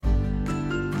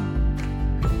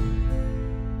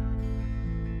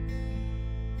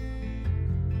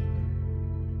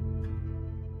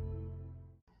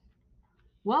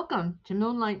Welcome to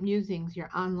Moonlight Musings, your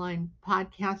online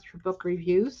podcast for book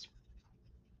reviews.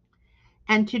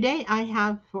 And today I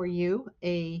have for you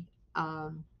a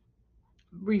um,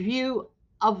 review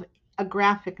of a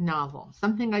graphic novel,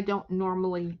 something I don't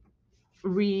normally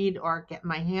read or get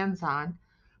my hands on.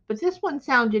 But this one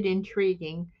sounded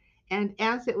intriguing. And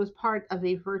as it was part of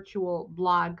a virtual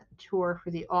blog tour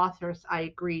for the authors, I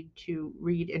agreed to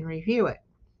read and review it.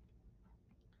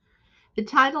 The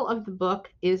title of the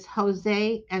book is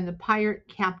Jose and the Pirate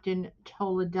Captain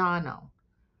Toledano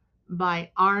by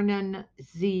Arnon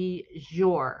Z.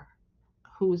 Jor,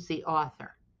 who's the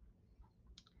author.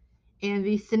 And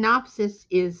the synopsis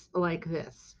is like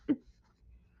this.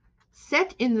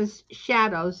 Set in the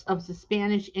shadows of the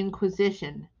Spanish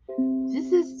Inquisition,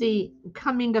 this is the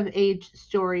coming of age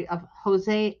story of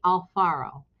Jose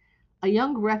Alfaro, a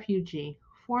young refugee who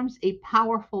forms a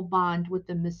powerful bond with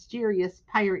the mysterious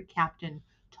pirate captain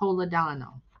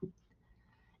Toledano.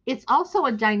 It's also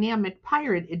a dynamic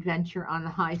pirate adventure on the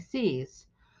high seas.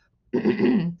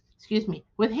 Excuse me,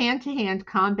 with hand to hand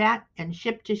combat and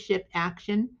ship to ship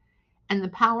action, and the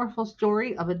powerful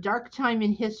story of a dark time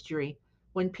in history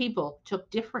when people took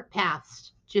different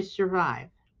paths to survive.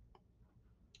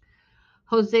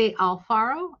 Jose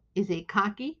Alfaro is a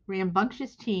cocky,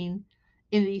 rambunctious teen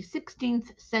in the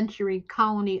 16th century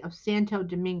colony of Santo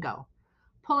Domingo,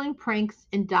 pulling pranks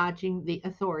and dodging the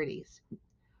authorities.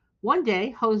 One day,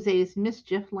 Jose's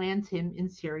mischief lands him in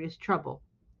serious trouble.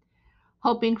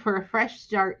 Hoping for a fresh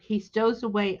start, he stows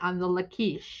away on the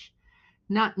Laquiche,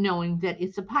 not knowing that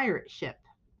it's a pirate ship.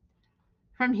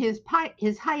 From his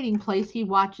hiding place, he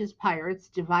watches pirates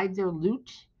divide their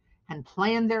loot and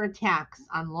plan their attacks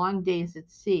on long days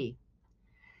at sea.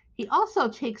 He also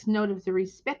takes note of the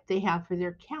respect they have for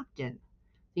their captain,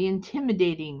 the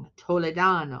intimidating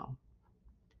Toledano.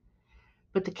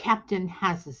 But the captain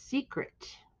has a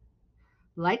secret.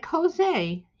 Like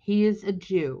Jose, he is a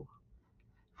Jew.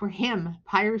 For him,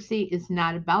 piracy is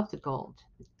not about the gold.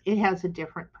 It has a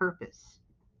different purpose.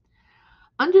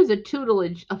 Under the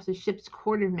tutelage of the ship's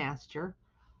quartermaster,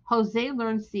 Jose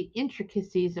learns the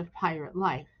intricacies of pirate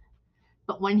life.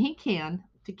 But when he can,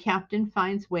 the captain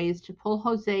finds ways to pull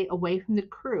Jose away from the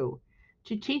crew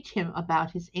to teach him about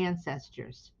his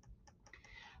ancestors.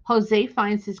 Jose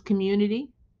finds his community,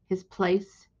 his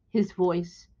place, his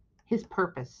voice, his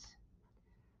purpose.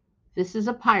 This is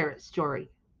a pirate story,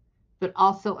 but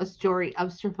also a story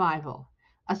of survival,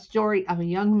 a story of a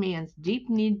young man's deep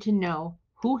need to know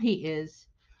who he is,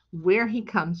 where he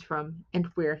comes from, and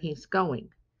where he's going.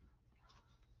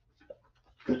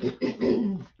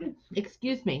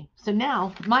 Excuse me. So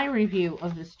now, my review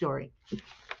of the story.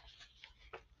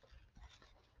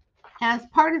 As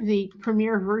part of the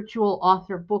Premier Virtual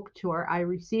Author Book Tour, I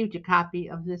received a copy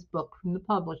of this book from the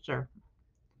publisher.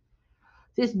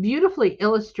 This beautifully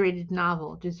illustrated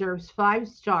novel deserves 5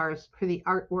 stars for the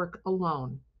artwork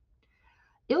alone.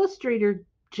 Illustrator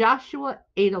Joshua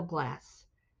Edelglass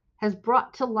has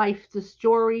brought to life the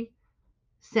story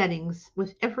settings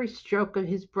with every stroke of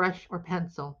his brush or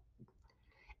pencil.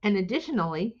 And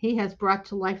additionally, he has brought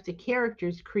to life the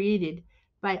characters created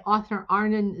by author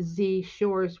Arnon Z.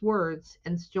 Shor's words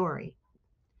and story.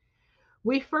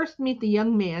 We first meet the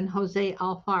young man, Jose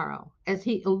Alfaro, as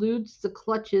he eludes the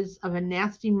clutches of a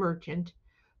nasty merchant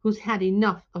who's had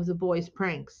enough of the boy's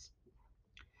pranks.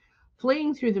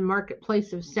 Fleeing through the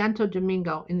marketplace of Santo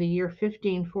Domingo in the year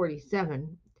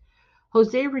 1547,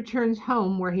 Jose returns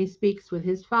home where he speaks with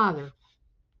his father.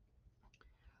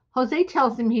 Jose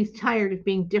tells him he's tired of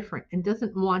being different and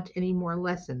doesn't want any more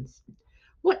lessons.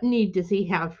 What need does he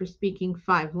have for speaking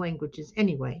 5 languages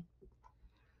anyway?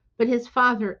 But his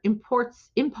father imparts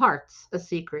a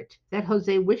secret that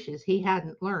Jose wishes he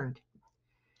hadn't learned,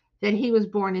 that he was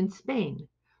born in Spain,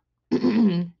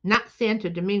 not Santo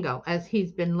Domingo, as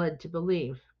he's been led to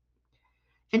believe.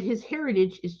 And his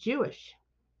heritage is Jewish.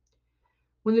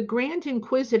 When the Grand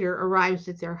Inquisitor arrives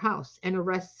at their house and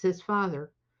arrests his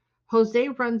father, Jose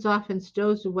runs off and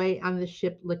stows away on the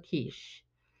ship Laquiche,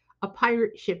 a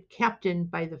pirate ship captained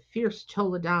by the fierce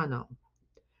Toledano.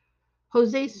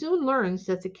 Jose soon learns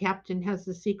that the captain has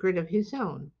a secret of his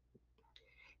own.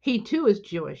 He too is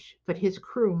Jewish, but his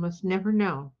crew must never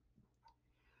know.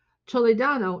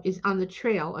 Toledano is on the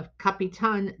trail of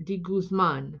Capitan de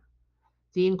Guzman,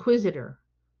 the Inquisitor,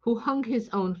 who hung his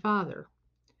own father.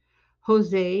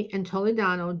 Jose and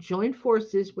Toledano join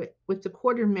forces with the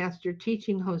quartermaster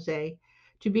teaching Jose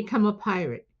to become a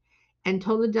pirate, and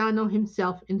Toledano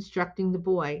himself instructing the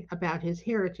boy about his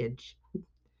heritage.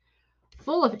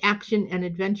 Full of action and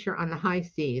adventure on the high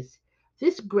seas,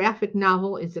 this graphic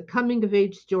novel is a coming of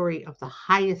age story of the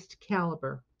highest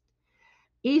caliber.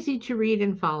 Easy to read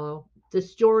and follow, The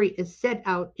story is set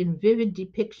out in vivid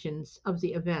depictions of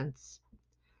the events.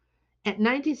 At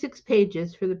 96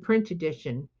 pages for the print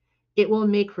edition, it will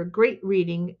make for great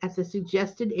reading at the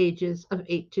suggested ages of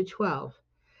 8 to 12.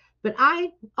 But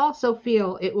I also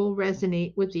feel it will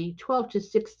resonate with the 12 to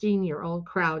 16-year-old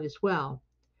crowd as well.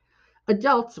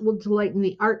 Adults will delight in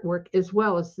the artwork as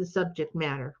well as the subject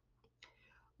matter.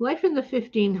 Life in the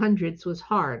 1500s was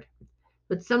hard,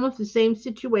 but some of the same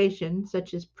situations,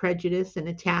 such as prejudice and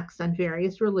attacks on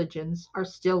various religions, are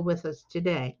still with us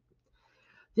today.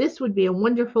 This would be a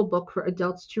wonderful book for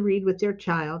adults to read with their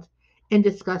child and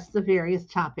discuss the various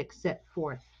topics set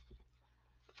forth.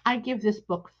 I give this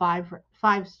book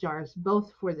five stars,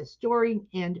 both for the story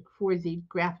and for the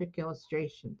graphic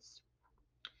illustrations.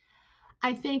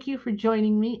 I thank you for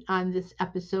joining me on this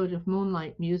episode of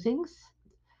Moonlight Musings.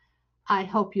 I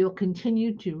hope you'll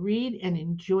continue to read and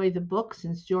enjoy the books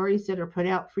and stories that are put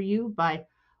out for you by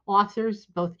authors,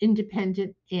 both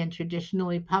independent and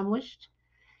traditionally published.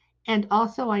 And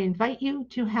also, I invite you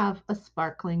to have a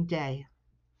sparkling day.